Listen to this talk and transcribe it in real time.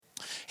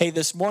Hey,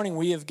 this morning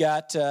we have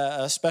got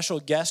a special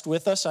guest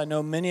with us. I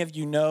know many of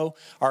you know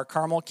our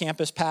Carmel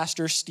campus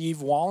pastor,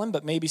 Steve Wallen,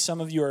 but maybe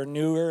some of you are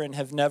newer and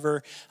have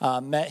never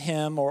met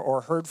him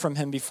or heard from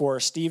him before.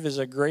 Steve is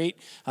a great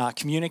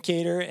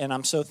communicator, and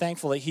I'm so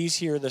thankful that he's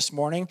here this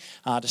morning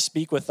to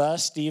speak with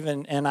us. Steve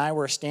and I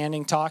were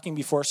standing talking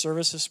before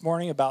service this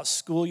morning about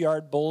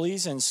schoolyard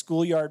bullies and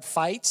schoolyard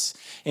fights,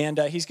 and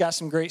he's got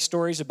some great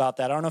stories about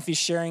that. I don't know if he's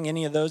sharing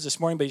any of those this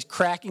morning, but he's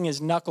cracking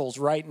his knuckles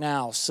right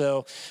now.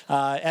 So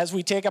as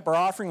we take up our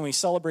offering and we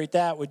celebrate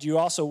that, would you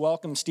also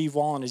welcome Steve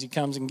Wallen as he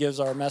comes and gives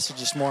our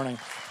message this morning?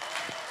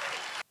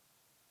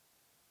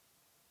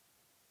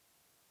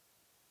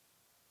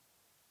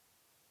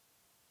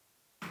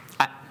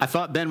 I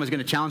thought Ben was going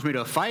to challenge me to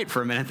a fight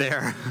for a minute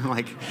there. I'm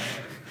like,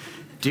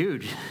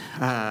 dude,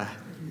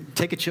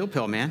 take a chill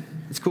pill, man.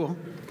 It's cool.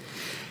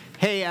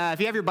 Hey, if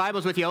you have your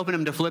Bibles with you, open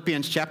them to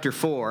Philippians chapter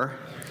 4.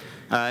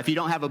 If you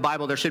don't have a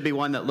Bible, there should be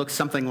one that looks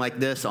something like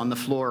this on the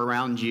floor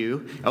around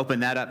you. Open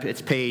that up.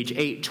 It's page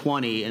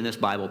 820 in this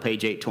Bible,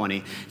 page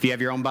 820. If you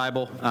have your own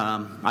Bible,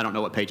 I don't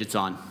know what page it's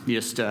on.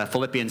 You just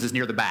Philippians is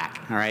near the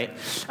back, all right?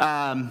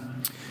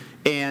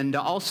 And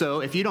also,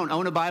 if you don't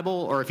own a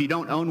Bible or if you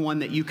don't own one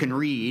that you can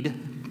read,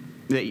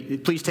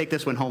 please take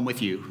this one home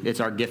with you. It's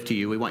our gift to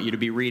you. We want you to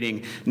be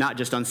reading not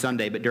just on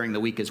Sunday, but during the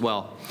week as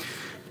well.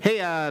 Hey,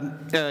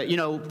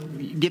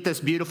 get this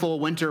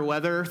beautiful winter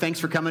weather. Thanks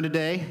for coming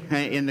today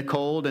in the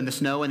cold and the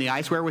snow and the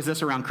ice. Where was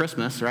this around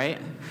Christmas, right?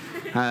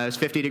 It was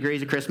 50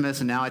 degrees at Christmas,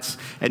 and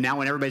now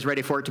when everybody's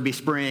ready for it to be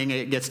spring,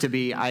 it gets to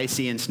be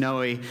icy and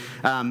snowy.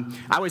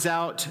 I was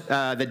out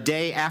the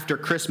day after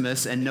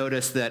Christmas and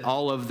noticed that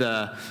all of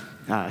the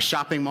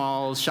shopping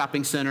malls,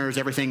 shopping centers,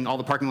 everything, all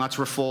the parking lots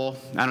were full.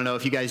 I don't know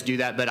if you guys do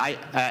that, but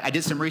I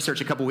did some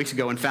research a couple weeks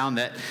ago and found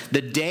that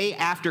the day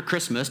after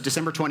Christmas,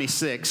 December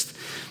 26th,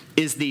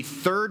 is the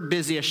third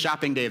busiest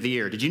shopping day of the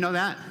year. Did you know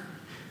that?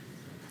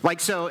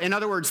 So in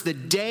other words, the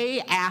day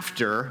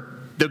after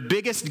the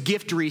biggest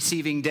gift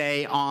receiving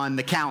day on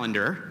the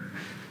calendar,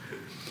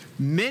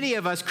 many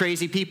of us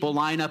crazy people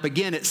line up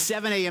again at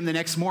 7 a.m. the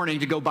next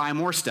morning to go buy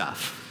more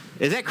stuff.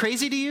 Is that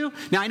crazy to you?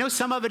 Now, I know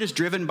some of it is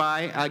driven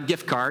by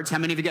gift cards. How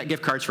many of you got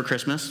gift cards for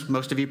Christmas?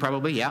 Most of you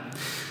probably, yeah.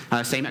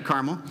 Same at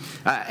Carmel.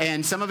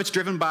 And some of it's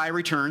driven by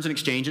returns and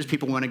exchanges.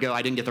 People want to go,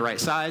 I didn't get the right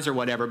size or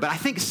whatever. But I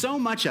think so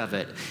much of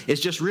it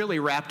is just really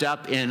wrapped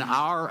up in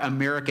our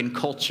American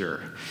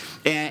culture.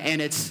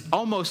 And it's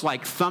almost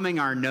like thumbing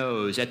our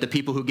nose at the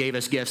people who gave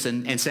us gifts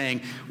and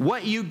saying,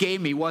 what you gave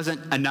me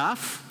wasn't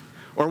enough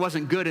or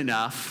wasn't good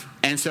enough,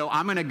 and so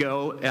I'm going to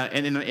go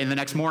in the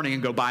next morning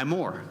and go buy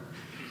more.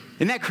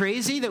 Isn't that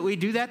crazy that we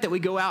do that we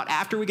go out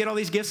after we get all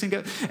these gifts and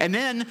go? And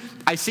then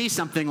I see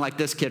something like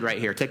this kid right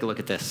here. Take a look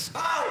at this.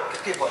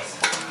 Okay, boys.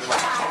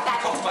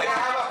 I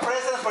have a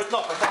present for you.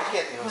 No, but I'm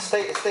kidding you.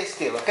 Stay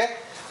still, okay?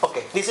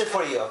 Okay, this is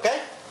for you,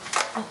 okay?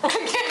 Open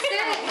it.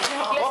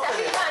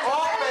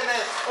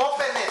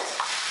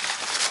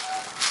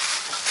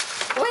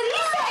 What is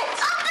it?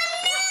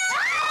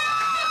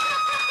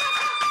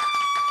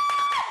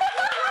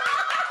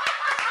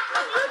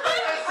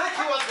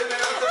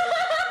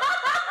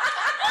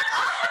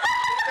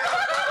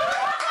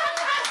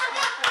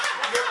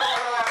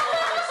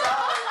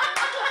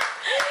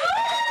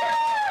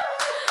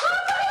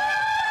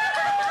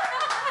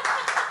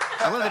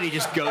 I love that he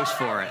just goes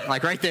for it.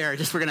 Like right there,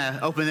 we're going to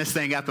open this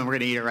thing up and we're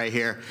going to eat it right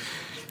here.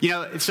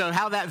 So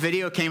how that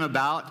video came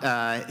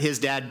about, his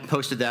dad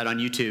posted that on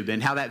YouTube,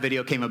 and how that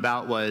video came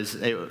about was,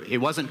 it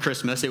wasn't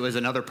Christmas, it was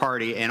another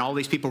party, and all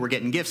these people were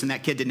getting gifts, and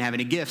that kid didn't have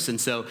any gifts, and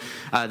so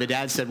the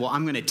dad said, well,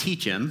 I'm going to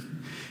teach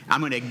him. I'm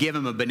going to give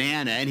him a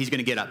banana, and he's going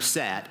to get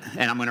upset,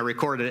 and I'm going to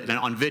record it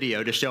on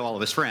video to show all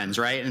of his friends,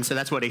 right? And so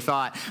that's what he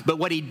thought. But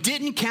what he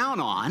didn't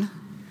count on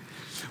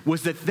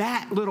was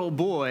that little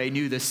boy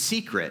knew the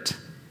secret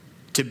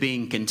to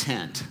being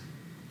content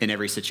in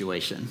every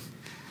situation.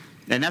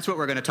 And that's what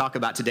we're going to talk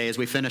about today as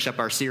we finish up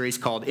our series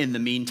called In the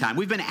Meantime.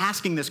 We've been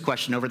asking this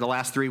question over the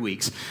last 3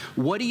 weeks.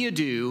 What do you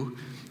do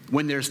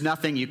when there's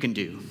nothing you can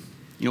do?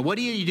 What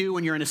do you do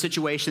when you're in a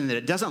situation that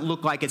it doesn't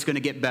look like it's going to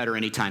get better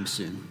anytime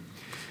soon?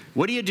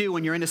 What do you do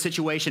when you're in a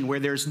situation where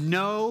there's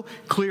no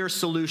clear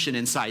solution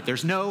in sight?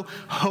 There's no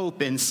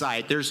hope in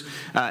sight. There's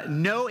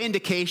no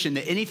indication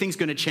that anything's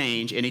going to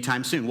change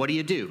anytime soon. What do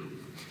you do?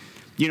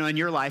 In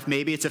your life,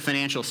 maybe it's a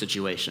financial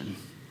situation.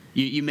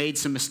 You made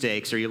some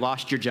mistakes, or you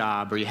lost your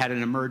job, or you had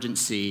an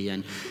emergency,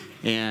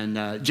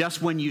 and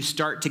just when you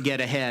start to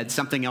get ahead,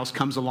 something else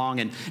comes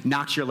along and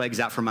knocks your legs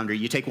out from under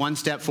you. You take one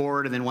step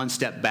forward and then one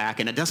step back,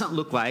 and it doesn't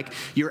look like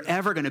you're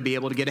ever going to be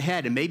able to get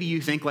ahead. And maybe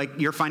you think like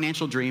your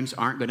financial dreams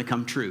aren't going to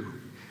come true.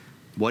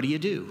 What do you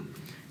do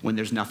when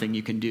there's nothing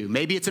you can do?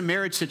 Maybe it's a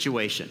marriage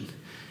situation.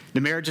 The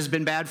marriage has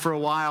been bad for a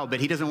while, but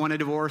he doesn't want a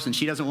divorce and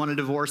she doesn't want a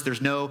divorce.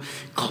 There's no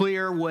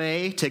clear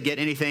way to get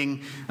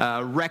anything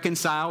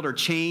reconciled or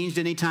changed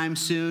anytime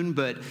soon,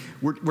 but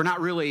we're not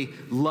really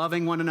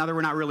loving one another.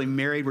 We're not really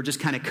married. We're just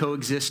kind of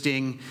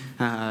coexisting.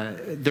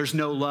 There's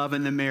no love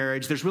in the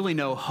marriage. There's really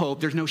no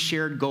hope. There's no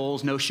shared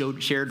goals, no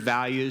shared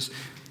values.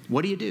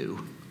 What do you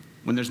do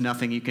when there's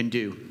nothing you can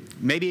do?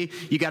 Maybe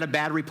you got a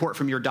bad report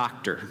from your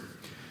doctor,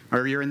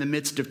 or you're in the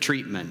midst of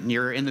treatment, and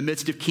you're in the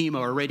midst of chemo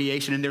or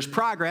radiation, and there's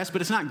progress, but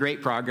it's not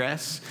great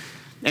progress.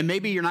 And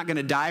maybe you're not going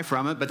to die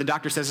from it, but the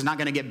doctor says it's not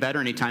going to get better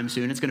anytime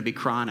soon. It's going to be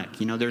chronic.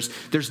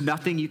 There's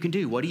nothing you can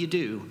do. What do you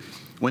do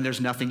when there's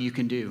nothing you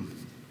can do?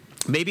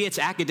 Maybe it's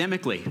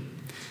academically.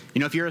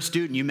 If you're a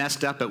student, you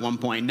messed up at one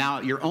point. Now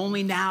you're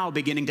only now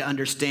beginning to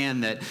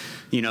understand that,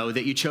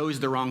 that you chose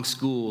the wrong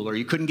school, or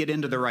you couldn't get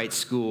into the right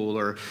school,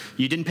 or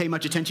you didn't pay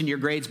much attention to your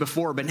grades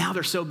before, but now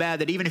they're so bad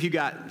that even if you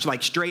got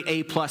like straight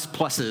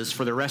A++s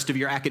for the rest of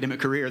your academic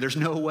career, there's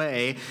no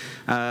way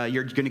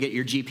you're going to get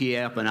your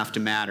GPA up enough to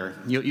matter.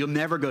 You'll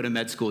never go to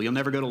med school. You'll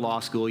never go to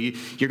law school.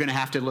 You're going to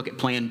have to look at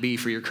plan B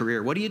for your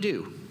career. What do you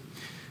do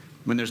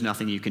when there's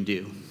nothing you can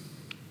do?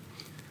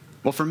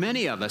 Well, for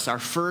many of us, our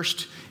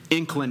first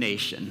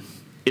inclination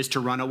is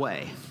to run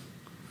away,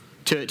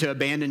 to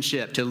abandon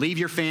ship, to leave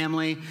your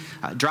family,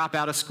 drop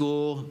out of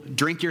school,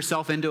 drink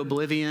yourself into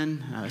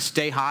oblivion,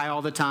 stay high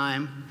all the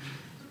time.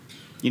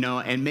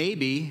 And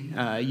maybe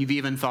you've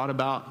even thought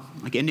about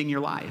like ending your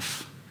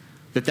life,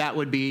 that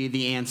would be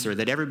the answer,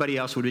 that everybody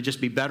else would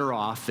just be better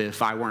off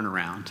if I weren't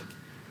around.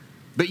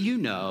 But you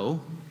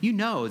know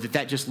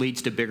that just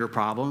leads to bigger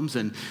problems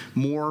and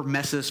more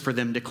messes for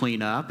them to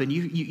clean up. And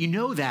you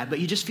know that, but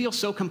you just feel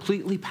so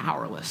completely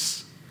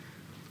powerless.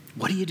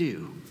 What do you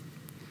do?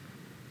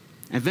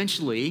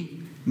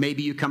 Eventually,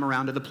 maybe you come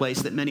around to the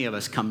place that many of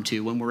us come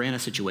to when we're in a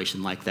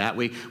situation like that.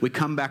 We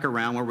come back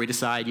around where we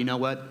decide, you know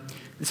what?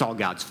 It's all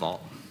God's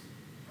fault.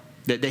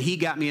 That he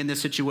got me in this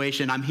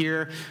situation. I'm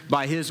here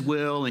by his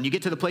will. And you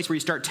get to the place where you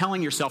start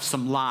telling yourself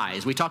some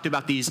lies. We talked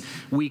about these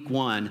week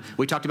 1.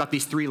 We talked about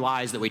these 3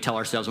 lies that we tell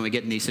ourselves when we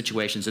get in these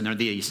situations. And they're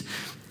these.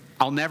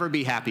 I'll never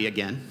be happy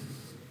again.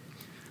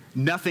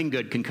 Nothing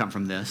good can come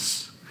from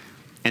this.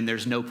 And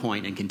there's no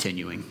point in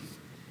continuing.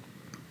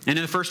 And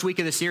in the first week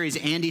of the series,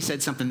 Andy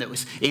said something that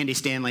was, Andy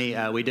Stanley,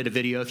 we did a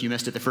video if you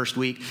missed it the first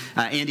week.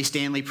 Andy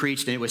Stanley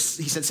preached, and he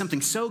said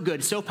something so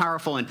good, so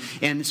powerful,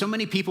 and so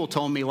many people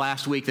told me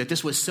last week that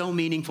this was so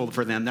meaningful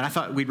for them that I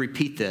thought we'd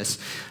repeat this.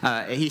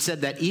 He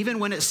said that even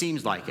when it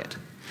seems like it,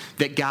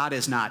 that God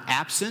is not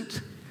absent,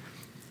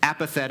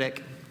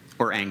 apathetic,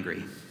 or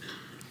angry.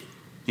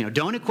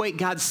 Don't equate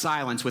God's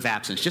silence with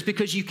absence. Just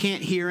because you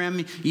can't hear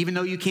him, even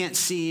though you can't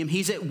see him,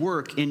 he's at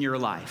work in your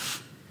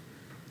life.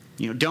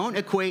 Don't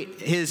equate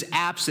his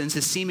absence,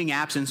 his seeming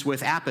absence,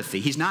 with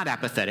apathy. He's not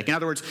apathetic. In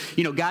other words,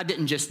 God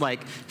didn't just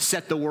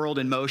set the world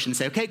in motion and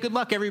say, okay, good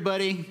luck,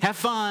 everybody. Have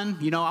fun.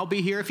 I'll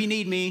be here if you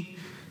need me.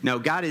 No,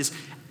 God is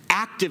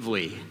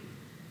actively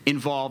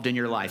involved in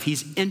your life.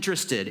 He's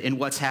interested in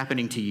what's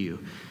happening to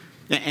you.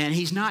 And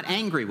he's not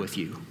angry with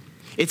you.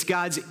 It's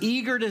God's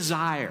eager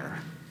desire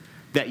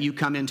that you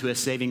come into a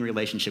saving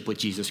relationship with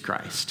Jesus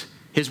Christ.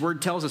 His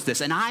word tells us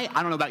this. And I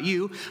don't know about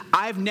you,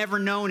 I've never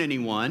known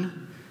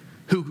anyone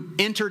who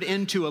entered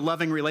into a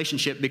loving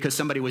relationship because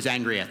somebody was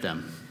angry at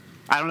them.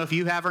 I don't know if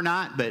you have or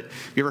not, but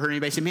have you ever heard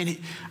anybody say, man,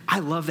 I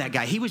love that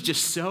guy. He was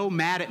just so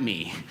mad at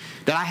me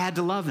that I had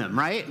to love him,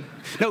 right?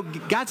 No,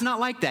 God's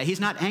not like that. He's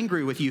not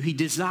angry with you.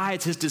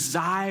 It's his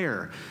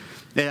desire.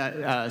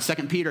 2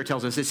 Peter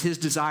tells us it's his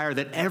desire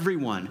that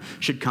everyone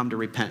should come to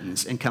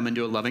repentance and come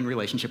into a loving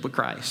relationship with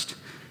Christ.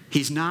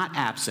 He's not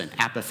absent,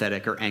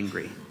 apathetic, or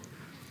angry.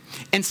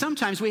 And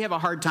sometimes we have a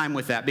hard time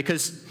with that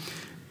because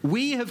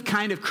we have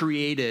kind of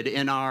created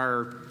in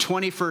our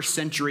 21st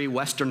century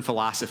Western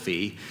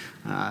philosophy,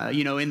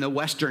 in the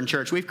Western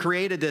church, we've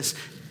created this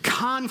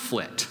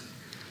conflict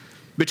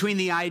between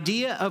the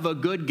idea of a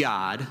good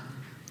God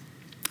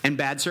and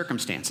bad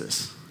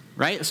circumstances,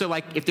 right? So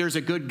if there's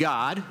a good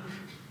God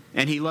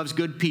and he loves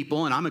good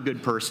people and I'm a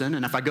good person,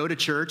 and if I go to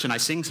church and I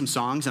sing some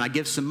songs and I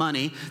give some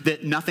money,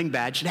 that nothing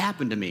bad should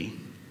happen to me.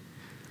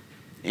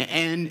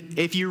 And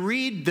if you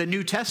read the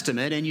New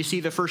Testament and you see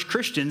the first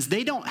Christians,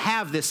 they don't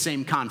have this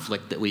same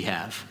conflict that we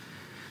have.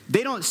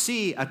 They don't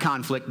see a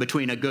conflict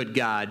between a good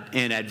God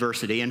and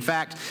adversity. In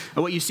fact,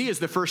 what you see is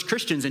the first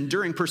Christians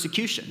enduring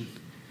persecution.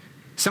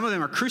 Some of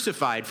them are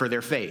crucified for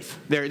their faith.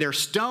 They're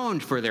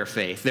stoned for their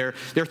faith. They're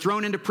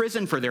thrown into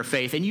prison for their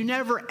faith. And you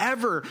never,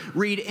 ever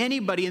read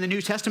anybody in the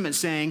New Testament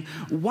saying,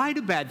 why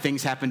do bad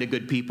things happen to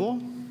good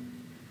people?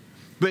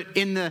 But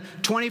in the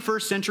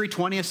 21st century,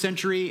 20th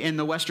century, in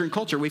the Western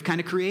culture, we've kind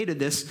of created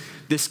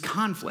this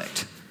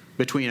conflict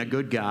between a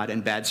good God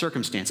and bad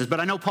circumstances.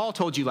 But I know Paul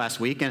told you last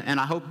week, and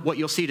I hope what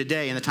you'll see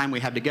today in the time we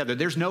have together,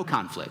 there's no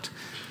conflict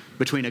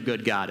between a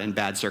good God and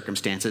bad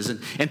circumstances.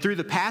 And through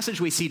the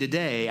passage we see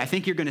today, I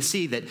think you're going to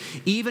see that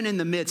even in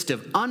the midst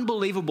of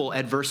unbelievable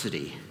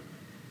adversity,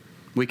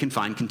 we can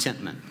find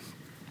contentment.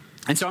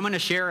 And so I'm going to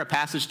share a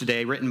passage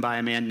today written by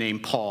a man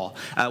named Paul.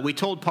 We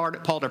told part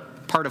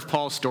of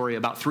Paul's story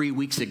about 3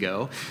 weeks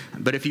ago,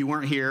 but if you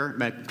weren't here,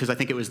 because I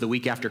think it was the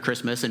week after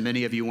Christmas and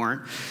many of you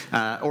weren't,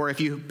 or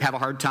if you have a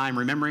hard time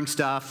remembering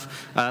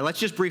stuff, let's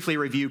just briefly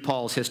review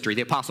Paul's history.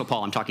 The Apostle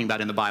Paul I'm talking about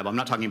in the Bible. I'm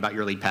not talking about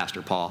your lead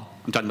pastor, Paul.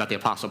 I'm talking about the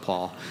Apostle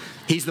Paul.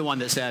 He's the one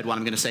that said what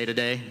I'm going to say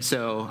today,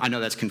 so I know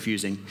that's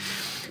confusing.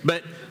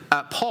 But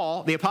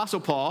Paul, the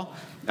Apostle Paul,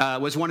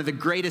 was one of the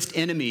greatest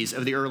enemies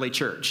of the early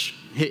church.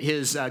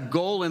 His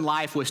goal in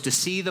life was to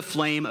see the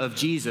flame of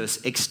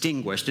Jesus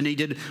extinguished, and he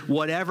did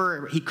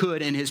whatever he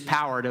could in his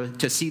power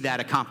to see that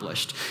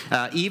accomplished,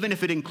 even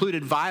if it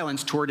included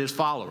violence toward his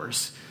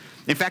followers.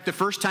 In fact, the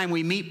first time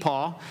we meet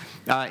Paul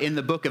in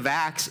the book of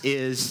Acts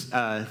is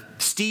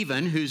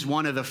Stephen, who's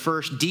one of the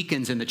first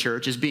deacons in the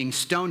church, is being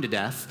stoned to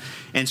death,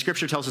 and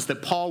Scripture tells us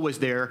that Paul was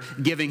there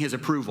giving his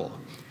approval.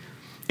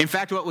 In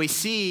fact, what we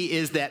see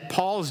is that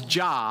Paul's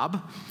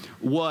job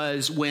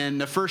was when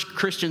the first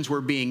Christians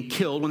were being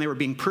killed, when they were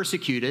being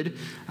persecuted,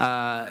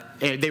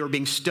 they were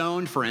being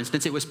stoned, for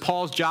instance, it was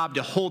Paul's job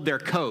to hold their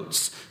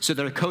coats so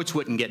their coats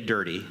wouldn't get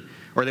dirty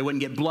or they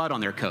wouldn't get blood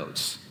on their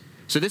coats.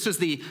 So this was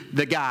the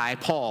guy,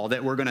 Paul,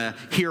 that we're going to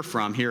hear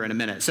from here in a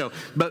minute. So,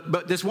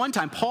 but this one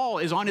time, Paul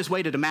is on his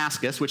way to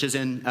Damascus, which is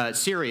in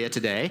Syria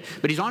today,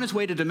 but he's on his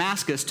way to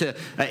Damascus to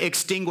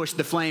extinguish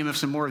the flame of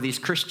some more of these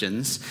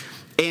Christians,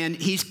 and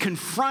he's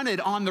confronted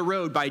on the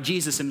road by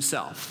Jesus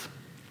himself.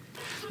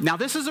 Now,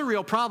 this is a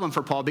real problem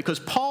for Paul because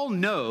Paul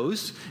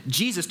knows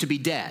Jesus to be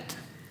dead.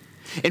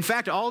 In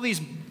fact, all these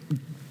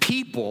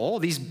people,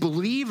 these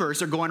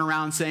believers are going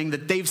around saying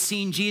that they've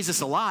seen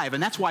Jesus alive,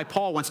 and that's why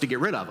Paul wants to get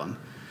rid of him,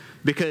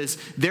 because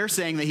they're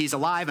saying that he's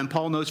alive, and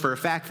Paul knows for a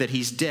fact that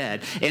he's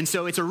dead. And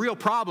so it's a real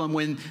problem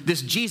when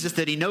this Jesus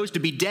that he knows to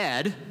be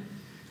dead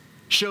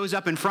shows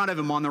up in front of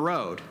him on the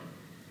road.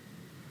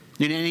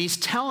 And he's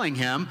telling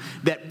him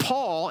that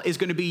Paul is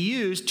going to be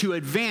used to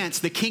advance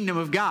the kingdom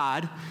of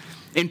God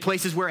in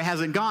places where it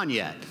hasn't gone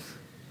yet.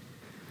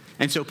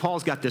 And so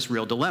Paul's got this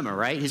real dilemma,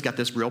 right? He's got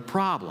this real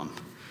problem.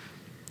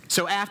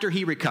 So after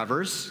he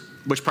recovers,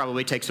 which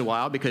probably takes a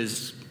while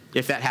because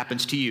if that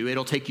happens to you,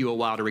 it'll take you a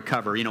while to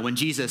recover. You know, when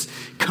Jesus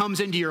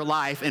comes into your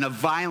life in a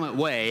violent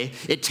way,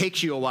 it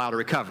takes you a while to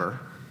recover.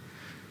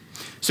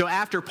 So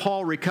after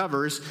Paul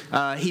recovers,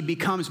 he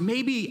becomes,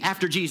 maybe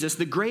after Jesus,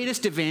 the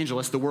greatest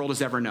evangelist the world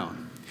has ever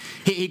known.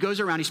 He goes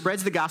around, he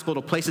spreads the gospel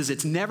to places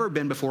it's never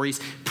been before. He's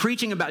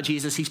preaching about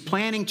Jesus. He's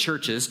planting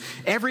churches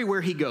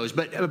everywhere he goes.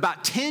 But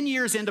about 10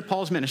 years into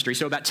Paul's ministry,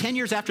 so about 10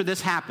 years after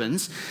this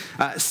happens,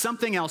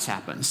 something else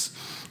happens.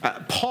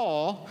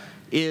 Paul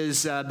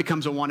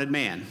becomes a wanted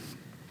man.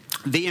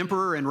 The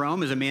emperor in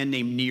Rome is a man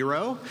named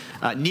Nero.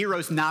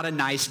 Nero's not a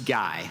nice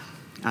guy.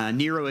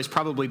 Nero is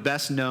probably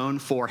best known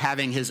for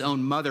having his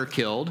own mother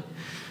killed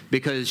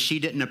because she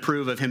didn't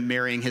approve of him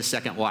marrying his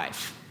second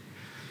wife.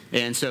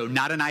 And so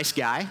not a nice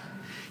guy.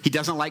 He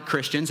doesn't like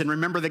Christians. And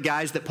remember the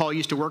guys that Paul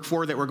used to work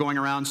for that were going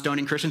around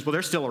stoning Christians? Well,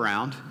 they're still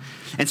around.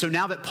 And so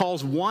now that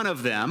Paul's one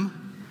of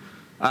them,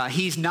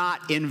 he's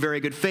not in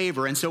very good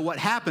favor. And so what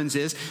happens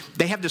is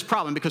they have this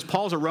problem because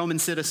Paul's a Roman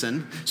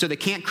citizen, so they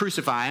can't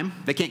crucify him.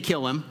 They can't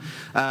kill him.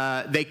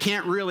 They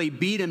can't really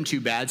beat him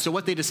too bad. So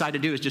what they decide to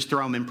do is just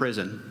throw him in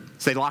prison.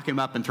 So they lock him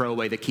up and throw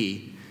away the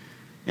key.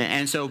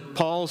 And so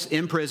Paul's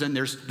in prison.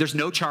 There's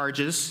no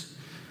charges.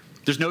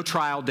 There's no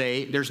trial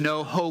date. There's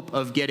no hope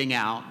of getting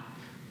out.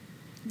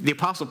 The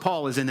Apostle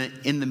Paul is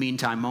in the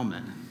meantime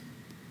moment.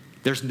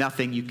 There's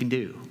nothing you can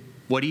do.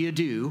 What do you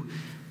do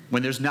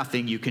when there's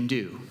nothing you can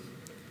do?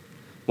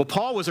 Well,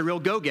 Paul was a real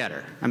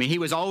go-getter. I mean, he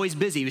was always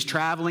busy. He was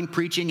traveling,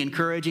 preaching,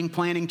 encouraging,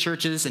 planting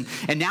churches,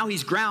 and now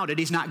he's grounded.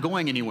 He's not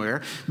going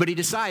anywhere. But he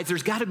decides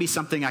there's got to be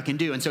something I can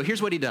do. And so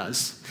here's what he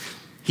does.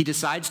 He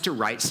decides to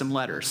write some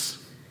letters.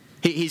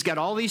 He's got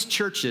all these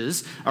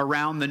churches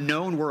around the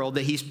known world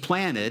that he's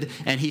planted,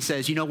 and he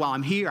says, you know, while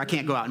I'm here, I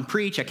can't go out and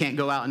preach, I can't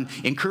go out and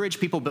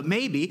encourage people, but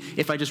maybe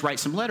if I just write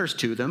some letters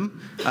to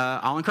them,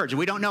 I'll encourage them.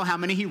 We don't know how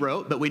many he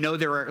wrote, but we know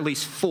there are at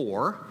least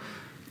 4.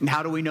 And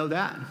how do we know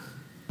that?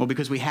 Well,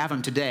 because we have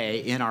them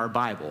today in our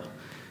Bible.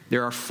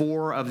 There are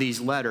 4 of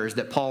these letters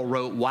that Paul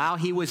wrote while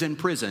he was in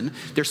prison.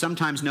 They're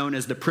sometimes known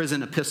as the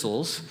prison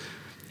epistles,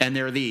 and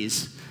they're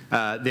these.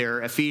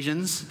 They're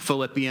Ephesians,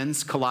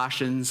 Philippians,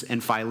 Colossians,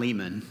 and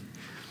Philemon.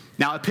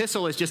 Now,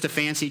 epistle is just a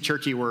fancy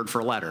churchy word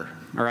for letter,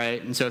 all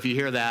right? And so if you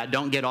hear that,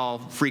 don't get all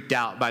freaked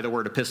out by the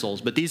word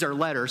epistles. But these are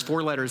letters,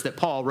 4 letters that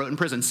Paul wrote in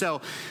prison.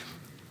 So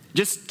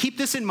just keep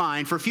this in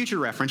mind for future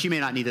reference. You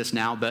may not need this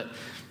now, but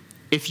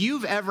if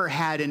you've ever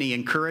had any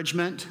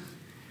encouragement,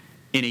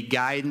 any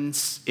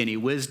guidance, any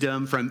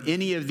wisdom from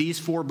any of these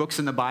 4 books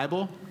in the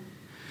Bible,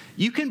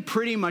 you can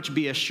pretty much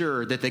be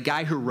assured that the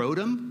guy who wrote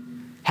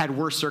them had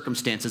worse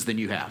circumstances than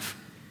you have.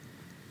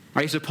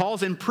 All right, so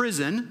Paul's in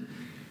prison.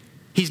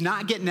 He's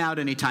not getting out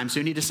anytime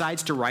soon. He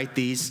decides to write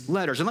these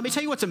letters. And let me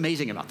tell you what's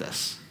amazing about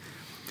this.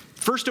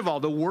 First of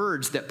all, the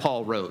words that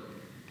Paul wrote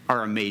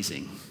are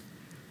amazing.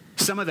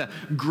 Some of the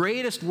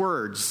greatest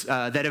words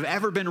that have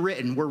ever been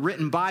written were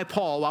written by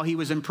Paul while he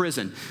was in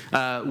prison.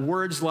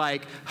 Words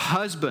like,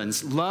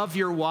 husbands, love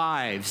your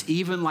wives,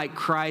 even like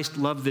Christ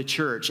loved the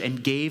church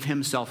and gave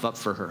himself up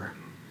for her.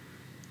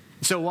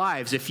 So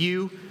wives, if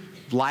you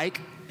like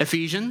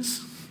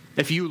Ephesians,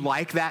 if you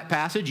like that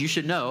passage, you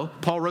should know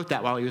Paul wrote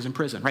that while he was in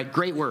prison, right?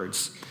 Great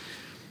words.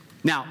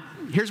 Now,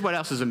 here's what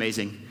else is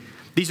amazing.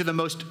 These are the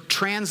most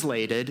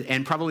translated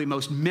and probably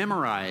most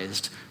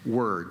memorized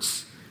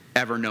words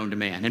ever known to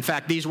man. In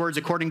fact, these words,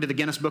 according to the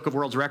Guinness Book of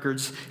World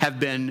Records, have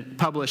been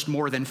published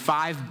more than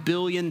 5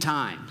 billion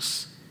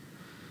times,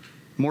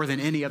 more than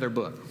any other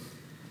book.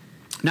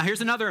 Now,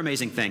 here's another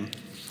amazing thing.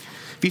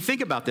 If you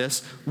think about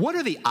this, what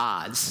are the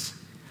odds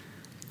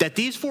that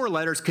these 4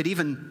 letters could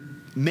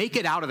even make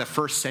it out of the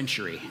first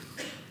century,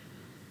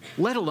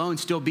 let alone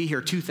still be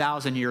here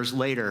 2,000 years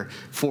later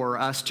for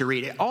us to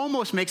read? It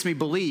almost makes me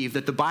believe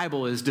that the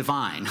Bible is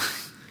divine,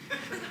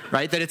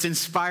 right? That it's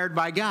inspired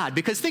by God.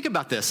 Because think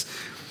about this.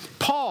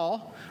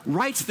 Paul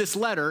writes this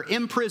letter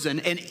in prison,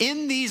 and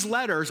in these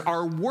letters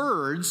are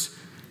words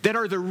that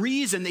are the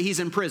reason that he's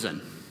in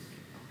prison.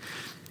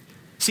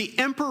 See,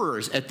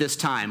 emperors at this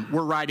time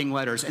were writing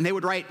letters, and they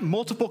would write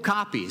multiple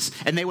copies,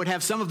 and they would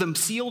have some of them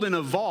sealed in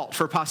a vault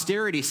for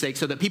posterity's sake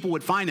so that people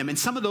would find them. And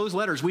some of those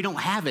letters we don't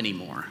have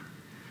anymore.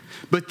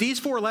 But these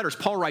 4 letters,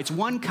 Paul writes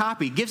one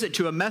copy, gives it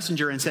to a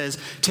messenger, and says,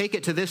 take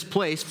it to this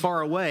place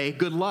far away,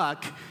 good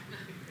luck.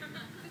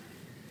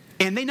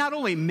 And they not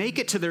only make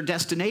it to their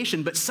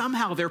destination, but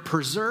somehow they're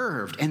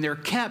preserved and they're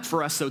kept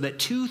for us so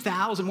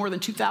that more than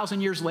 2,000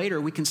 years later,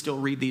 we can still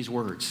read these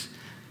words.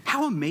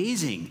 How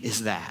amazing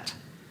is that?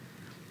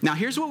 Now,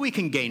 here's what we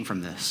can gain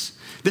from this.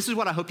 This is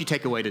what I hope you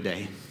take away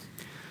today.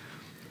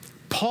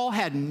 Paul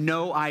had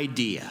no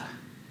idea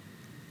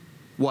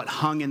what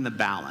hung in the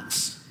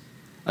balance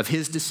of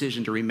his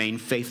decision to remain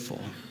faithful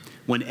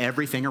when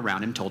everything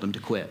around him told him to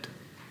quit.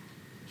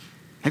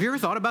 Have you ever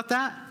thought about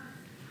that?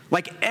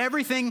 Like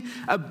everything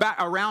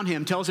around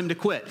him tells him to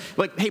quit.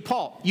 Like, hey,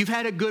 Paul, you've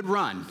had a good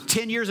run.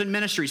 10 years in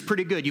ministry is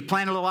pretty good. You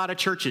planted a lot of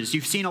churches.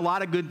 You've seen a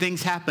lot of good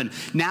things happen.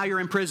 Now you're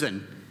in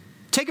prison.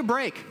 Take a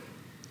break.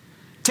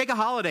 Take a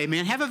holiday,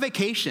 man. Have a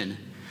vacation.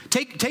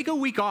 Take a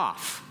week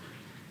off.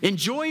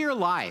 Enjoy your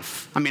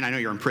life. I mean, I know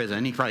you're in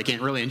prison. You probably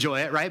can't really enjoy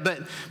it, right?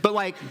 But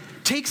like,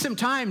 take some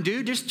time,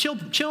 dude. Just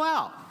chill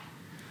out.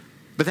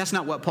 But that's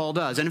not what Paul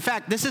does. And in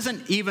fact, this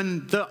isn't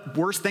even the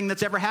worst thing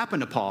that's ever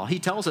happened to Paul. He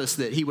tells us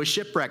that he was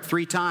shipwrecked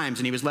 3 times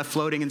and he was left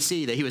floating in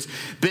sea, that he was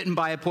bitten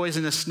by a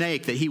poisonous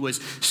snake, that he was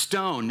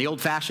stoned, the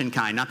old-fashioned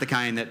kind, not the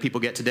kind that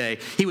people get today.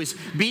 He was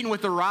beaten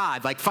with a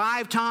rod. Like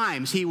 5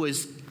 times he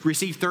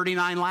received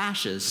 39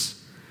 lashes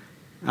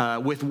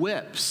with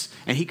whips,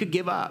 and he could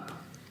give up.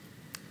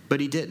 But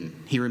he didn't.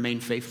 He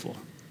remained faithful.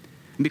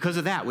 And because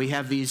of that, we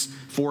have these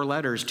 4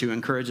 letters to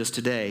encourage us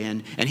today.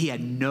 And he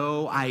had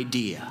no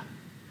idea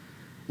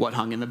what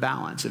hung in the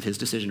balance of his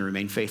decision to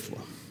remain faithful.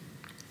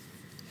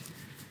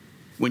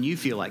 When you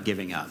feel like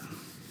giving up,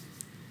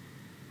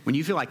 when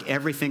you feel like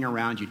everything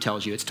around you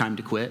tells you it's time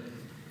to quit,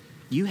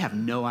 you have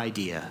no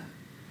idea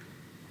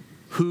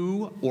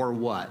who or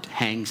what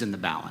hangs in the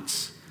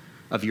balance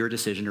of your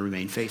decision to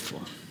remain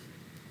faithful.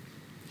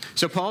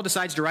 So Paul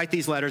decides to write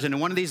these letters, and in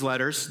one of these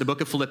letters, the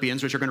book of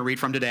Philippians, which we're going to read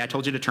from today, I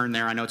told you to turn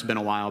there. I know it's been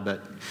a while,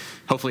 but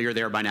hopefully you're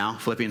there by now,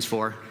 Philippians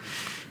 4.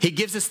 He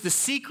gives us the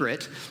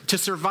secret to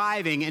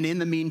surviving an in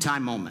the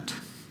meantime moment.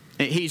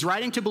 He's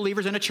writing to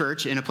believers in a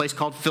church in a place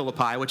called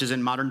Philippi, which is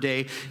in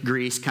modern-day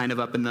Greece, kind of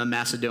up in the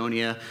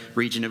Macedonia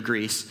region of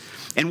Greece.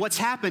 And what's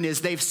happened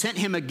is they've sent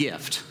him a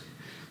gift.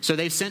 So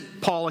they've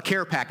sent Paul a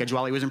care package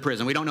while he was in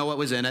prison. We don't know what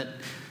was in it.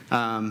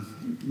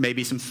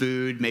 Maybe some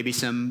food, maybe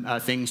some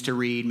things to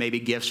read, maybe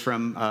gifts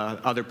from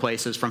other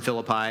places from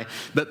Philippi.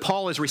 But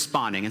Paul is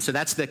responding, and so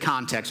that's the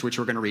context which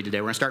we're going to read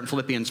today. We're going to start in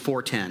Philippians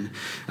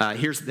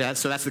 4:10.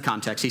 So that's the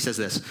context. He says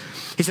this.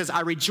 He says,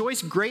 I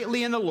rejoice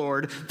greatly in the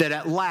Lord that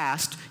at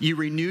last you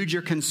renewed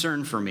your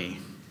concern for me.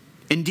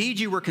 Indeed,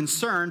 you were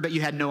concerned, but you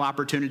had no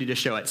opportunity to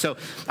show it. So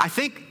I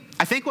think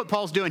what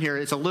Paul's doing here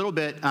is a little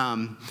bit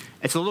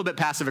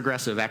passive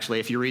aggressive, actually,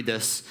 if you read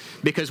this,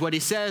 because what he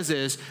says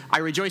is, I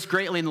rejoice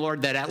greatly in the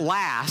Lord that at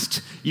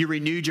last you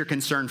renewed your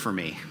concern for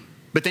me.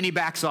 But then he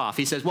backs off.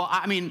 He says, well,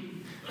 I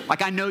mean,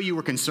 like I know you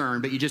were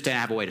concerned, but you just didn't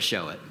have a way to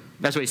show it.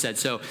 That's what he said.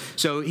 So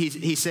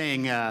he's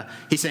saying,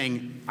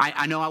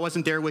 I know I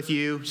wasn't there with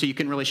you, so you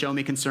couldn't really show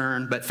me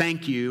concern, but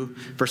thank you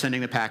for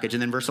sending the package.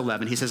 And then verse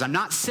 11, he says, I'm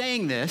not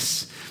saying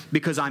this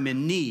because I'm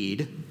in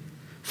need,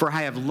 for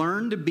I have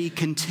learned to be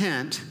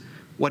content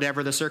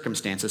whatever the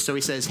circumstances. So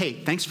he says, hey,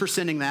 thanks for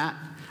sending that.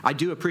 I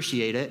do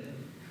appreciate it,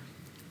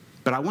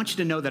 but I want you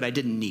to know that I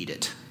didn't need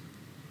it.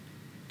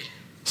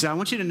 So I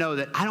want you to know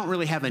that I don't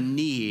really have a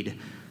need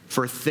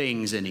for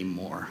things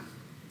anymore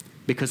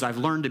because I've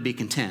learned to be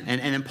content.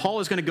 And then Paul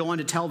is going to go on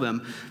to tell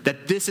them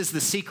that this is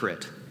the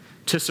secret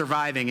to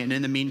surviving an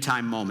in the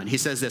meantime moment. He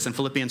says this in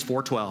Philippians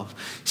 4:12. He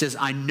says,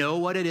 I know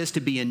what it is to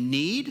be in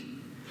need,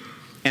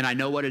 and I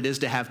know what it is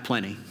to have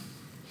plenty.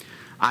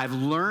 I've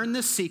learned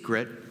the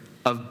secret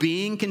of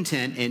being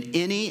content in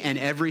any and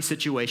every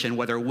situation,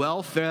 whether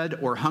well-fed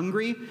or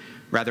hungry,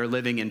 rather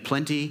living in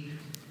plenty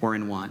or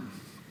in want.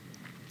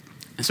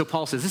 And so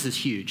Paul says, this is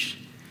huge.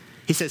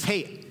 He says,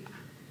 hey,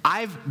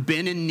 I've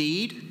been in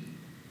need,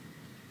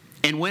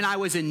 and when I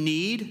was in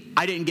need,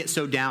 I didn't get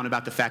so down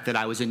about the fact that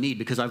I was in need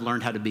because I've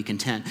learned how to be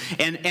content.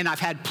 And I've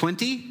had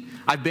plenty.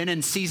 I've been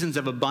in seasons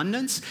of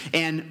abundance.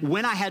 And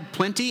when I had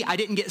plenty, I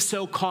didn't get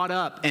so caught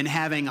up in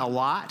having a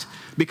lot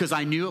because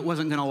I knew it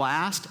wasn't going to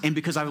last and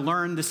because I've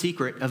learned the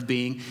secret of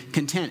being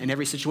content in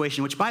every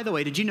situation, which, by the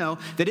way, did you know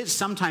that it's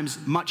sometimes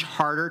much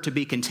harder to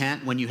be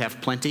content when you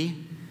have plenty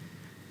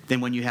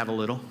than when you have a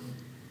little?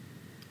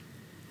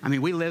 I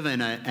mean, we live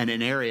in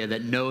an area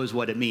that knows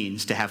what it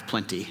means to have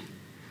plenty,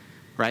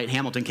 right?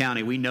 Hamilton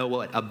County, we know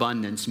what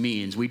abundance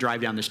means. We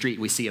drive down the street,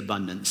 we see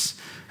abundance.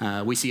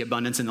 We see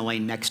abundance in the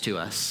lane next to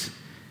us.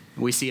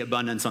 We see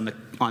abundance on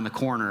the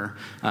corner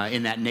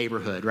in that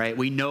neighborhood, right?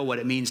 We know what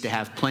it means to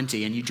have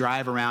plenty. And you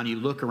drive around, you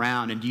look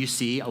around, and you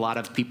see a lot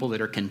of people that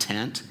are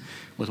content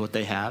with what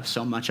they have.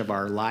 So much of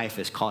our life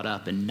is caught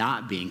up in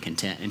not being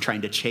content and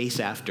trying to chase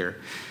after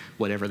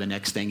whatever the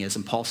next thing is.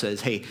 And Paul says,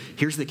 hey,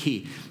 here's the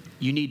key.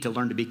 You need to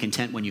learn to be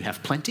content when you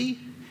have plenty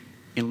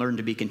and learn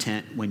to be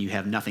content when you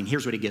have nothing.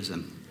 Here's what he gives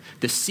them.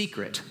 The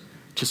secret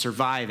to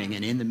surviving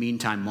and in the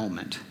meantime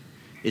moment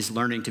is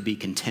learning to be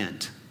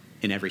content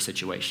in every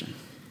situation.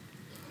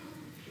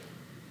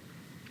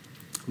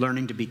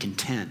 Learning to be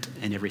content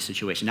in every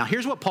situation. Now,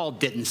 here's what Paul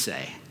didn't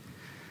say.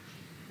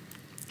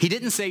 He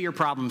didn't say your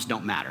problems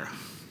don't matter.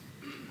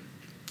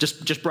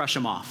 Just brush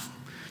them off.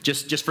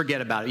 Just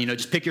forget about it.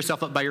 Just pick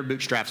yourself up by your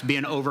bootstraps. Be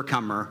an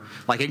overcomer.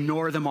 Like,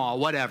 ignore them all,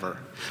 whatever.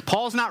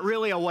 Paul's not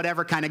really a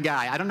whatever kind of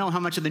guy. I don't know how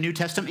much of the New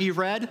Testament you've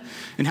read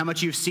and how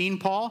much you've seen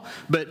Paul,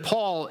 but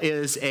Paul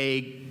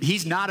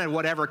he's not a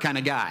whatever kind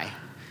of guy.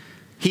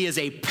 He is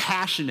a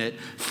passionate,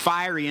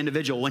 fiery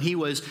individual. When he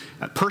was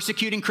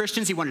persecuting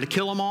Christians, he wanted to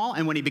kill them all,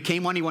 and when he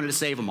became one, he wanted to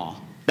save them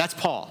all. That's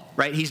Paul,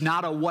 right? He's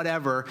not a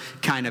whatever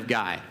kind of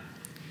guy.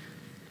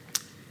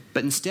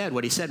 But instead,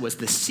 what he said was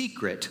the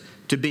secret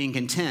to being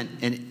content,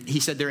 and he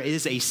said there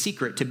is a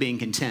secret to being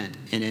content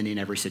in any and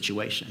every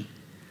situation.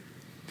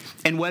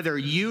 And whether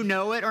you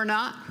know it or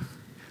not,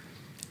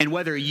 and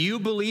whether you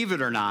believe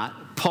it or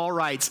not, Paul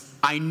writes,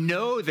 I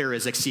know there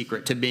is a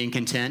secret to being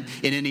content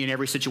in any and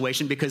every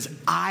situation because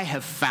I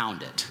have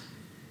found it.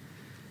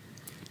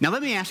 Now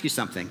let me ask you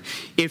something.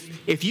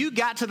 If you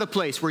got to the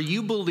place where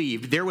you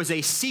believed there was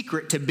a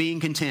secret to being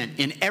content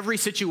in every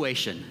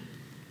situation,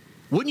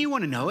 wouldn't you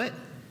want to know it?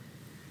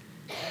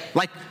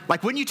 Like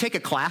wouldn't you take a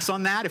class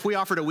on that? If we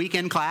offered a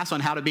weekend class on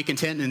how to be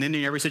content in any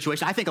and every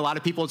situation, I think a lot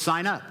of people would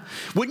sign up.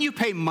 Wouldn't you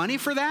pay money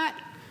for that?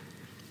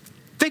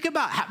 Think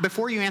about,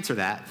 before you answer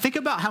that, think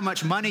about how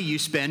much money you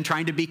spend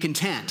trying to be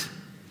content.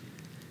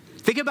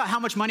 Think about how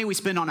much money we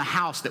spend on a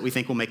house that we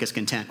think will make us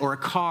content, or a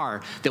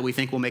car that we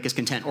think will make us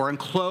content, or on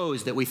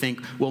clothes that we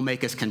think will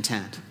make us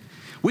content.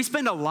 We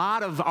spend a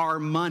lot of our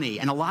money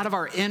and a lot of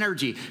our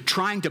energy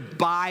trying to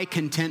buy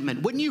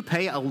contentment. Wouldn't you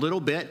pay a little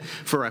bit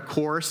for a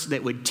course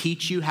that would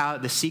teach you how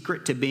the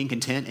secret to being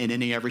content in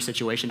any every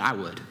situation? I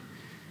would.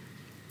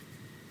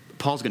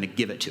 Paul's going to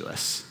give it to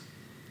us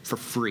for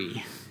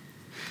free.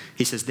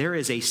 He says there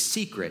is a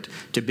secret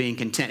to being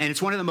content. And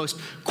it's one of the most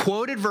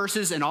quoted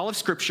verses in all of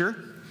Scripture.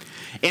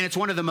 And it's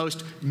one of the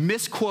most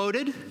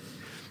misquoted,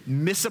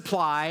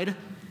 misapplied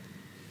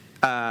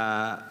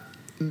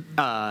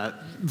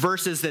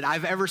verses that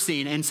I've ever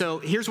seen. And so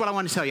here's what I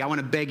want to tell you. I want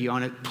to beg you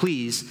on it.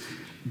 Please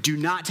do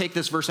not take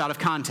this verse out of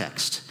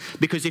context.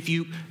 Because if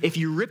you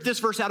rip this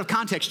verse out of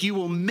context, you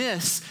will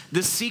miss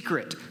the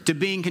secret to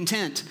being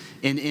content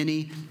in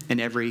any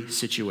and every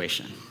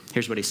situation.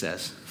 Here's what he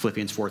says,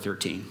 Philippians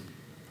 4:13.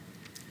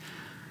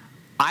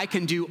 I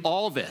can do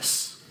all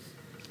this.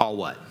 All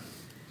what?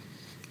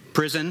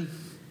 Prison,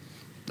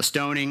 the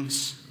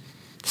stonings,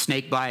 the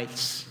snake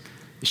bites,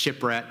 the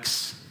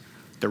shipwrecks,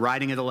 the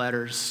writing of the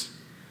letters,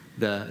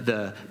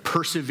 the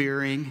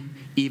persevering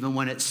even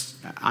when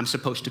I'm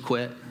supposed to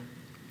quit.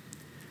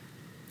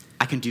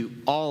 I can do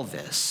all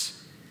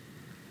this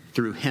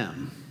through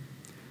him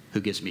who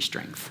gives me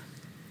strength.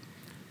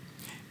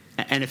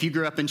 And if you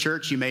grew up in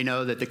church, you may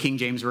know that the King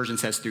James Version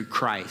says through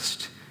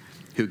Christ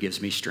who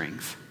gives me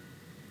strength.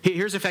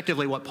 Here's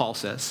effectively what Paul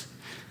says.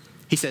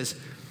 He says,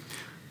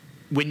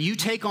 when you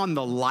take on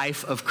the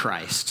life of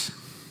Christ,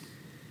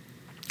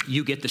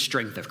 you get the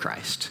strength of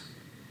Christ.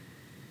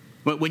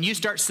 When you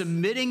start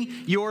submitting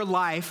your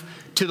life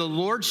to the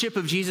lordship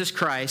of Jesus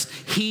Christ,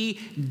 he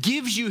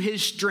gives you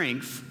his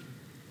strength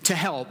to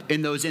help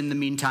in those in the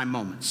meantime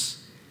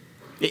moments.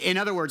 In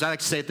other words, I like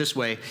to say it this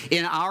way.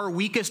 In our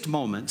weakest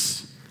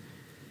moments,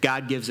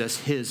 God gives us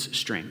his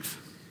strength.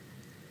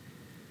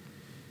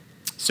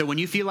 So when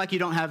you feel like you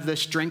don't have the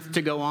strength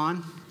to go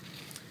on,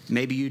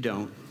 maybe you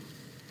don't,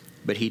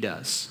 but he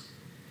does.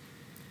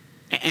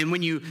 And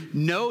when you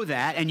know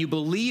that and you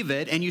believe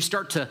it and you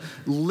start to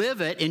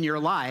live it in your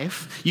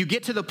life, you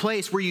get to the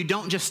place where you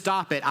don't just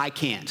stop at, I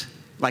can't.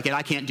 Like,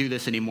 I can't do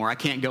this anymore. I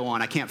can't go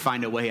on. I can't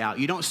find a way out.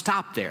 You don't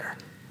stop there.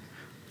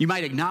 You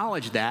might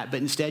acknowledge that,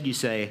 but instead you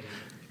say,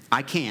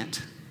 I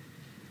can't,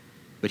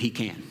 but he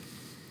can.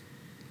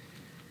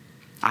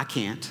 I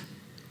can't.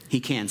 He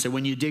can. So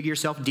when you dig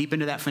yourself deep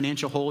into that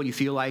financial hole, you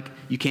feel like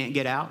you can't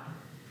get out,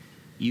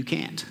 you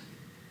can't.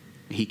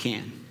 He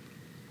can.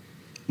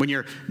 When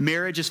your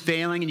marriage is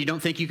failing and you don't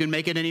think you can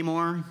make it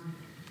anymore,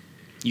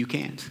 you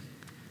can't.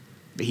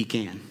 But he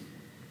can.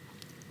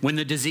 When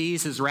the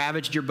disease has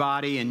ravaged your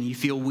body and you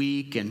feel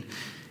weak and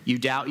you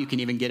doubt you can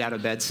even get out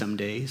of bed some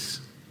days,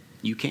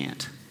 you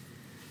can't.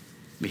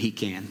 But he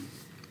can.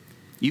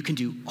 You can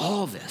do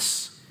all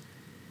this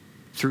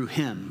through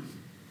him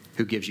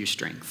who gives you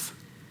strength.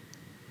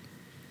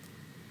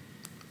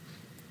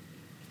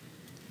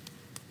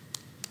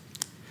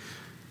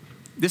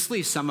 This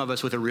leaves some of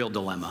us with a real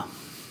dilemma.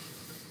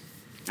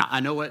 I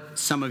know what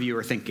some of you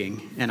are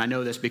thinking, and I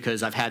know this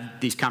because I've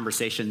had these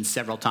conversations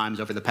several times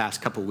over the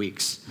past couple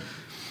weeks.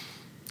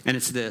 And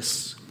it's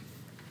this.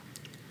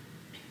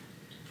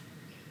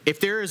 If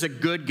there is a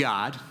good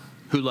God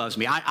who loves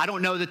me, I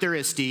don't know that there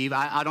is, Steve.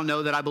 I don't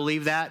know that I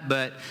believe that,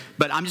 but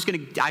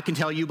I can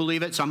tell you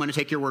believe it, so I'm going to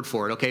take your word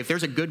for it, okay? If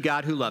there's a good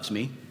God who loves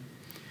me,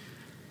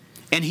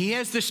 and he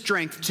has the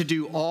strength to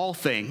do all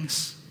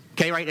things,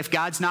 okay, right? If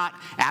God's not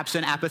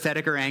absent,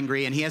 apathetic, or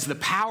angry, and he has the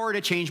power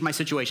to change my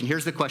situation,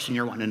 here's the question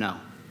you're wanting to know.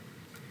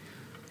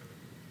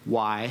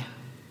 Why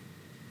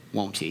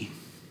won't he?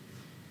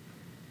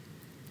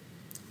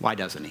 Why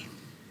doesn't he?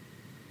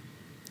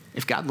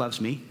 If God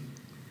loves me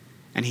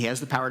and he has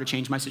the power to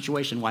change my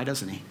situation, why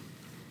doesn't he?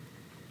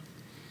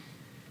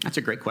 That's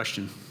a great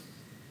question.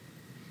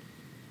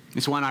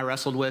 It's one I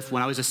wrestled with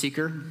when I was a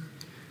seeker. In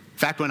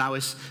fact, when I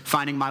was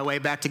finding my way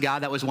back to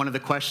God, that was one of the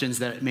questions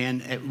that,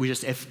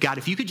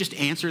 if you could just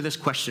answer this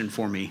question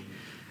for me,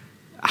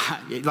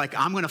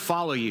 I'm going to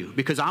follow you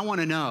because I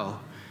want to know.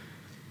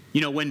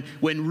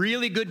 When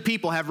really good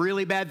people have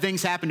really bad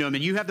things happen to them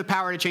and you have the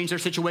power to change their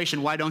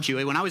situation, why don't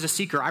you? When I was a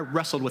seeker, I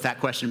wrestled with that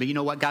question. But you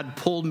know what? God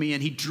pulled me in.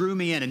 He drew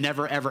me in and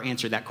never, ever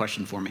answered that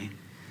question for me.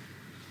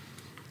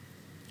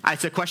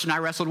 It's a question I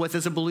wrestled with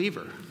as a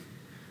believer.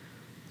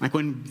 Like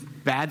when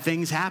bad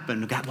things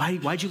happen, God,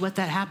 why'd you let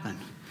that happen?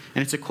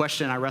 And it's a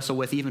question I wrestle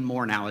with even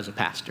more now as a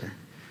pastor.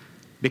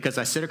 Because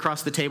I sit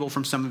across the table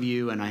from some of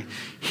you and I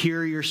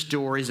hear your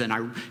stories and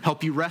I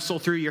help you wrestle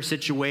through your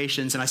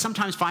situations. And I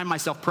sometimes find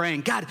myself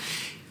praying, God,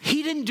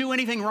 he didn't do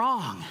anything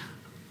wrong.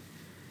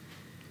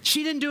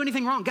 She didn't do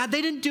anything wrong. God,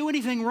 they didn't do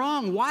anything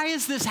wrong. Why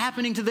is this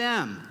happening to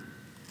them?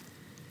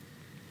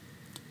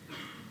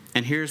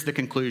 And here's the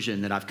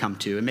conclusion that I've come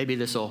to. And maybe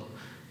this will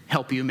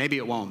help you. Maybe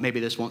it won't. Maybe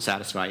this won't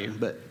satisfy you.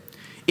 But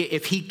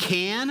if he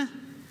can,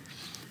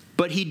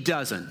 but he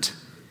doesn't,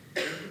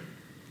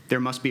 there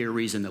must be a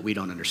reason that we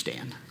don't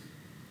understand.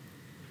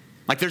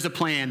 Like there's a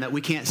plan that we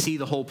can't see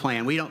the whole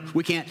plan.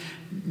 We can't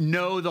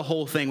know the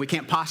whole thing. We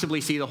can't possibly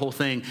see the whole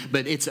thing,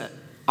 but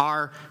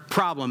our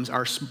problems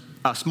are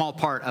a small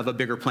part of a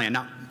bigger plan.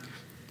 Now,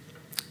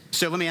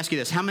 so let me ask you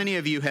this. How many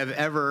of you have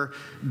ever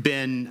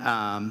been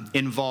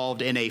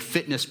involved in a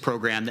fitness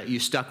program that you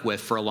stuck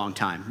with for a long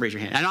time? Raise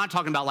your hand. I'm not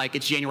talking about like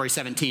it's January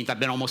 17th. I've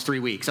been almost 3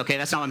 weeks. Okay,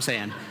 that's not what I'm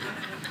saying.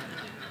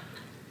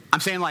 I'm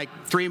saying like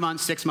 3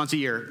 months, 6 months, a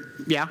year.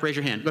 Yeah, raise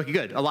your hand. Okay,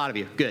 good. A lot of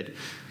you. Good.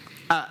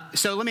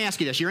 So let me ask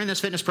you this. You're in this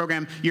fitness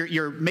program.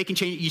 You're making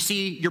change. You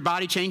see your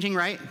body changing,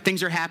 right?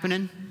 Things are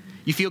happening.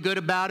 You feel good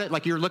about it.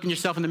 Like you're looking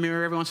yourself in the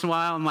mirror every once in a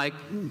while. I'm like,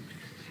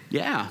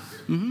 yeah.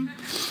 Mm-hmm.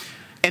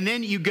 And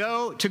then you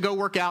go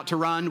work out, to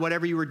run,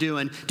 whatever you were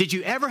doing. Did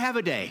you ever have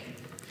a day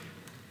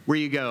where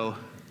you go,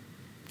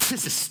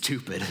 this is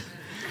stupid.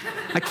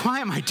 Like,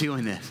 why am I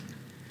doing this?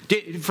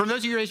 From those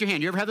of you who raise your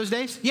hand, you ever have those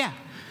days? Yeah.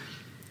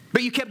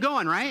 But you kept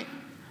going, right?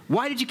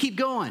 Why did you keep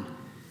going?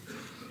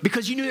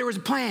 Because you knew there was a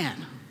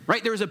plan,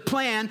 right? There was a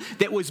plan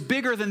that was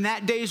bigger than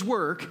that day's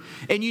work,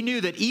 and you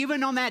knew that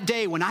even on that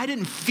day when I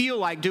didn't feel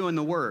like doing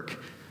the work,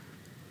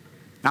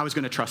 I was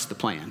going to trust the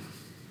plan.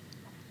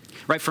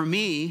 Right? For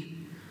me,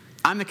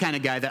 I'm the kind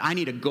of guy that I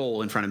need a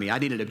goal in front of me. I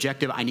need an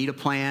objective. I need a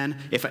plan.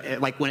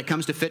 Like when it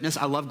comes to fitness,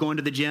 I love going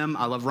to the gym.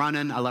 I love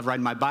running. I love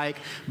riding my bike.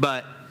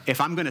 But if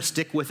I'm going to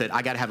stick with it,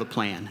 I got to have a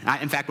plan.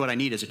 In fact, what I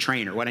need is a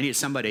trainer. What I need is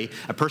somebody,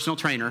 a personal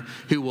trainer,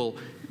 who will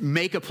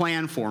make a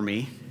plan for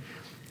me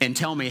and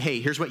tell me,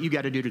 hey, here's what you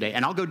got to do today.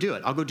 And I'll go do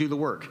it. I'll go do the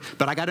work.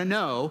 But I got to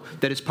know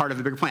that it's part of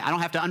a bigger plan. I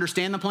don't have to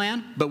understand the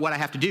plan, but what I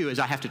have to do is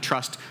I have to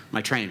trust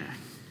my trainer.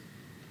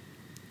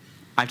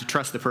 I have to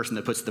trust the person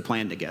that puts the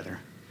plan together.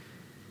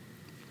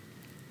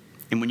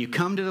 And when you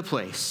come to the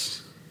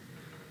place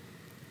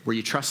where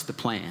you trust the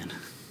plan,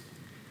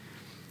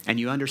 and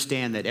you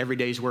understand that every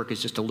day's work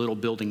is just a little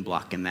building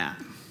block in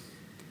that.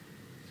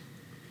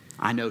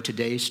 I know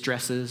today's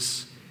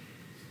stresses,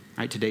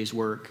 right, today's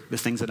work, the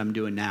things that I'm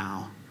doing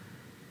now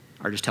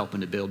are just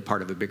helping to build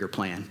part of a bigger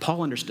plan.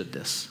 Paul understood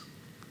this.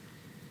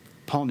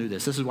 Paul knew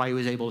this. This is why he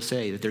was able to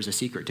say that there's a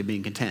secret to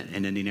being content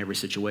and ending every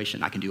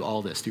situation. I can do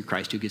all this through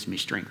Christ who gives me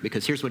strength.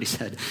 Because here's what he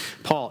said.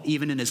 Paul,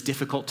 even in his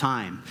difficult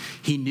time,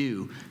 he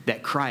knew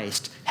that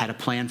Christ had a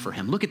plan for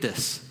him. Look at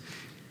this.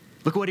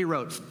 Look what he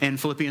wrote in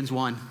Philippians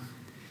 1.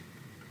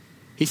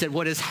 He said,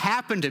 what has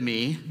happened to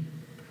me,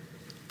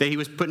 that he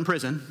was put in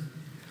prison,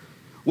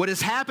 what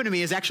has happened to me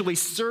has actually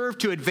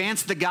served to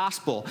advance the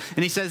gospel.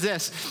 And he says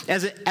this,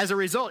 as a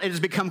result, it has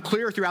become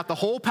clear throughout the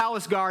whole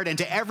palace guard and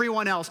to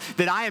everyone else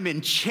that I am in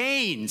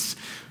chains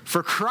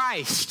for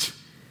Christ.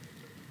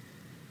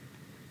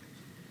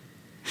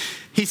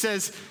 He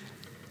says,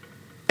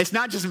 It's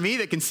not just me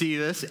that can see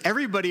this.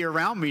 Everybody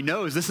around me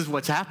knows this is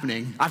what's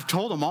happening. I've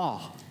told them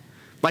all.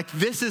 Like,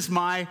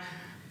 I'm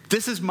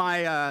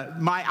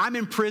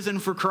in prison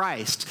for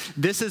Christ.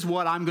 This is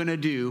what I'm going to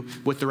do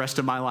with the rest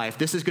of my life.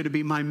 This is going to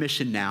be my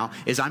mission now,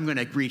 is I'm going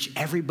to reach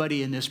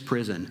everybody in this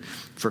prison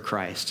for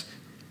Christ.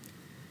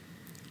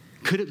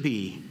 Could it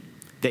be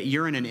that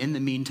you're in the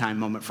meantime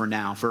moment for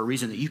now for a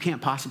reason that you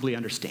can't possibly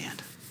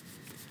understand?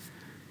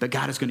 But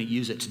God is going to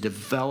use it to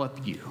develop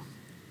you,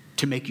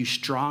 to make you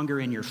stronger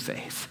in your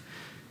faith,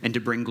 and to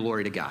bring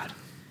glory to God.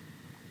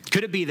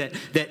 Could it be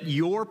that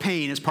your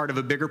pain is part of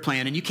a bigger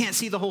plan and you can't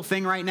see the whole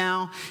thing right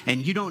now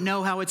and you don't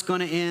know how it's going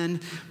to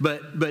end?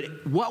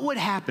 But what would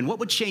happen? What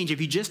would change if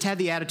you just had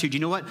the attitude, you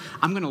know what?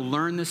 I'm going to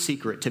learn the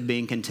secret to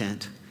being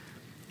content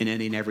in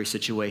any and every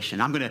situation.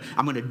 I'm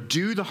going to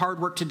do the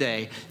hard work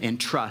today and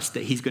trust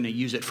that he's going to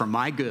use it for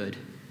my good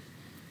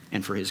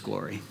and for his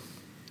glory.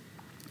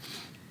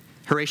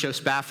 Horatio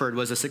Spafford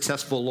was a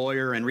successful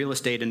lawyer and real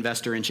estate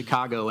investor in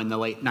Chicago in the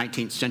late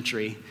 19th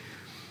century.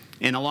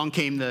 And along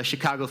came the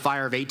Chicago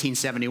fire of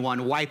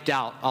 1871, wiped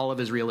out all of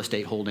his real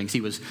estate holdings. He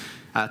was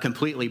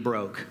completely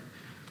broke.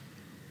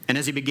 And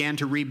as he began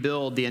to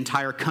rebuild the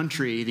entire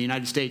country, the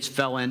United States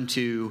fell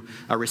into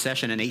a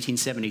recession in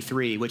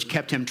 1873, which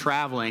kept him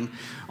traveling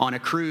on a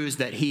cruise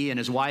that he and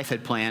his wife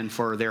had planned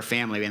for their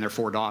family and their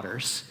 4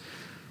 daughters.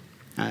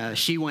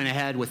 She went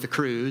ahead with the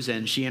cruise,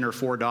 and she and her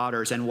 4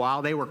 daughters, and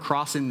while they were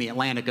crossing the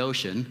Atlantic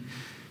Ocean,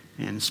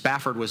 and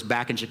Spafford was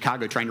back in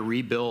Chicago trying to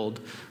rebuild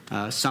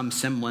some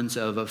semblance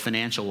of a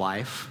financial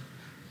life,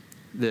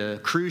 the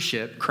cruise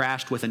ship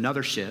crashed with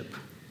another ship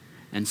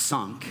and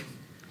sunk,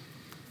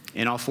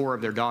 and all 4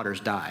 of their daughters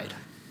died.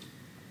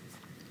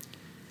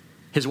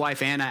 His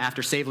wife, Anna,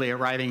 after safely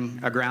arriving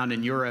aground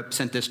in Europe,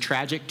 sent this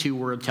tragic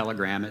 2-word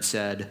telegram. It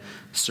said,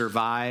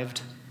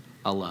 "Survived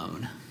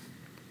alone."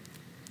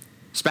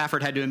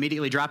 Spafford had to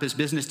immediately drop his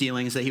business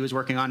dealings that he was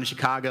working on in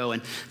Chicago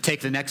and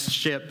take the next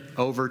ship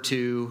over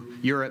to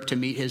Europe to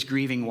meet his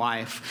grieving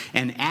wife.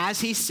 And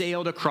as he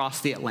sailed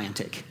across the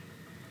Atlantic,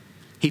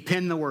 he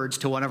penned the words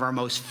to one of our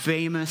most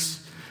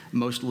famous,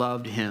 most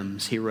loved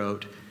hymns. He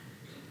wrote,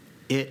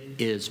 "It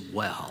is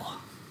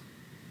well.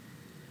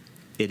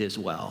 It is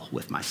well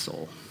with my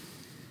soul."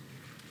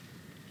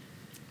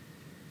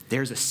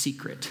 There's a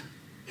secret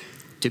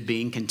to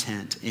being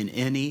content in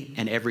any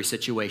and every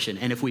situation.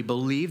 And if we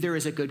believe there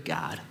is a good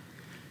God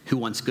who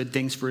wants good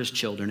things for his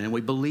children, and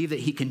we believe that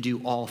he can do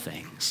all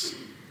things,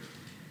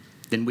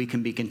 then we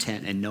can be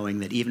content in knowing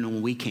that even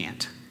when we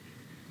can't,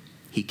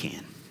 he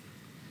can.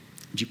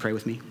 Would you pray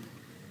with me?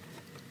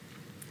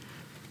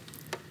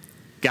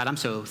 God, I'm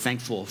so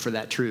thankful for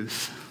that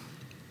truth.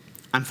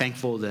 I'm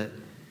thankful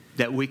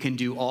that we can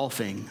do all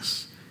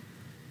things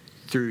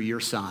through your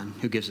Son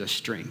who gives us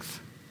strength.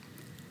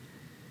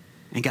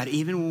 And God,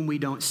 even when we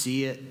don't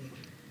see it,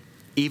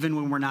 even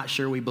when we're not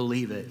sure we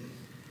believe it,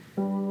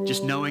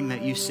 just knowing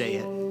that you say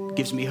it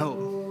gives me hope.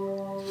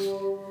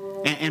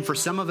 And for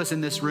some of us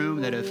in this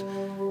room that have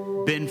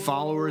been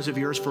followers of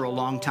yours for a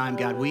long time,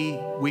 God,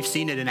 we've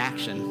seen it in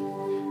action.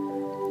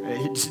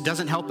 It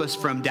doesn't help us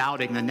from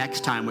doubting the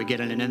next time we get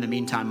in an in the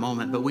meantime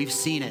moment, but we've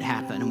seen it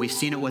happen. And we've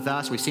seen it with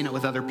us. We've seen it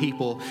with other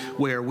people,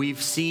 where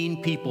we've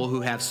seen people who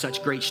have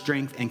such great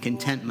strength and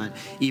contentment,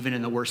 even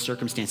in the worst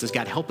circumstances.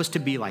 God, help us to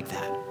be like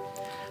that.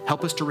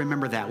 Help us to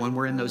remember that when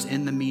we're in those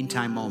in the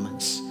meantime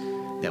moments,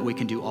 that we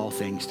can do all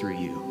things through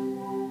you.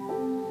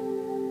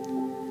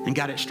 And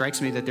God, it strikes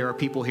me that there are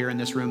people here in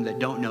this room that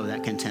don't know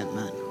that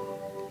contentment,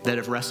 that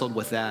have wrestled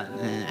with that,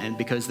 and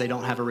because they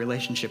don't have a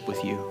relationship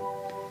with you.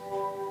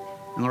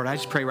 And Lord, I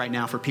just pray right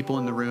now for people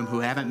in the room who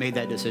haven't made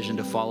that decision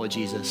to follow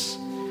Jesus.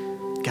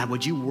 God,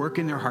 would you work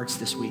in their hearts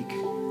this week?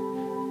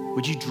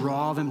 Would you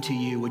draw them to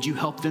you? Would you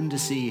help them to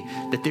see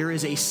that there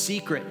is a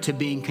secret to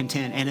being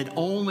content, and it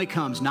only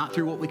comes not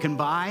through what we can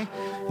buy,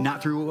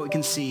 not through what we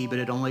can see, but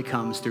it only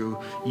comes through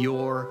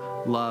your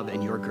love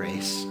and your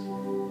grace.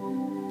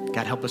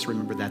 God, help us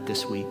remember that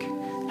this week.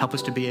 Help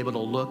us to be able to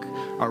look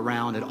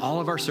around at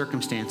all of our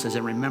circumstances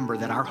and remember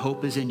that our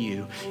hope is in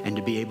you, and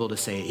to be able to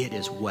say, "It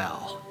is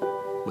well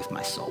with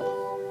my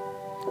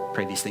soul."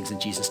 Pray these things in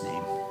Jesus'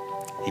 name.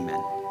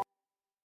 Amen.